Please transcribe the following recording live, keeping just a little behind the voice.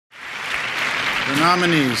The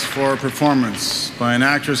nominees for a performance by an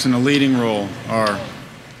actress in a leading role are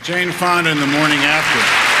Jane Fonda in The Morning After,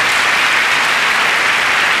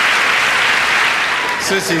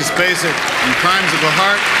 Sissy Spacek in Crimes of the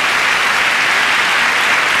Heart,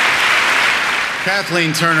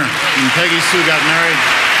 Kathleen Turner in Peggy Sue Got Married,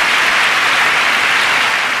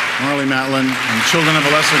 Marlee Matlin in Children of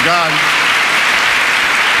a Lesser God,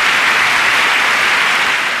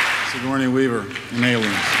 Sigourney Weaver in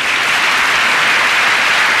Aliens.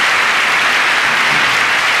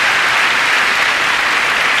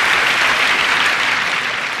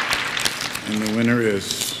 And the winner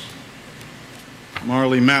is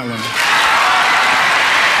Marlee Matlin.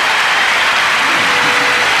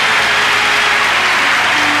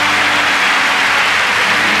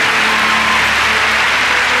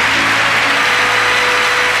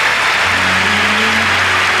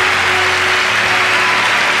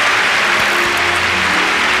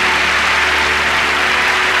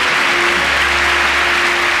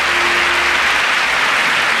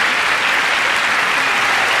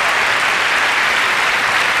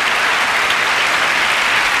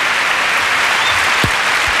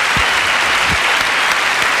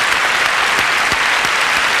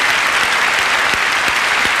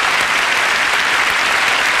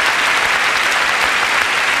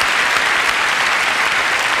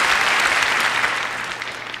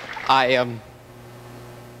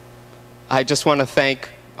 I just want to thank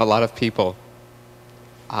a lot of people.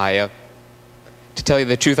 To tell you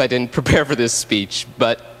the truth, I didn't prepare for this speech,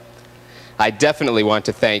 but I definitely want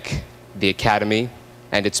to thank the Academy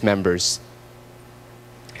and its members.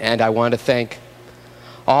 And I want to thank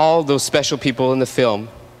all those special people in the film,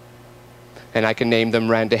 and I can name them: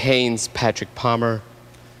 Randa Haynes, Patrick Palmer,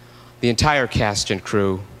 the entire cast and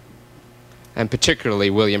crew, and particularly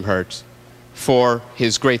William Hurt, for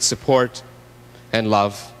his great support and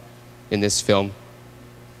love in this film.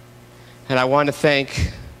 And I want to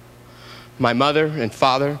thank my mother and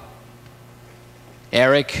father,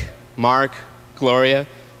 Eric, Mark, Gloria,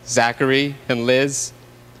 Zachary, and Liz.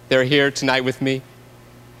 They're here tonight with me.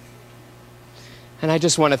 And I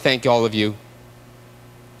just want to thank all of you.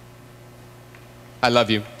 I love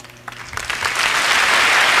you.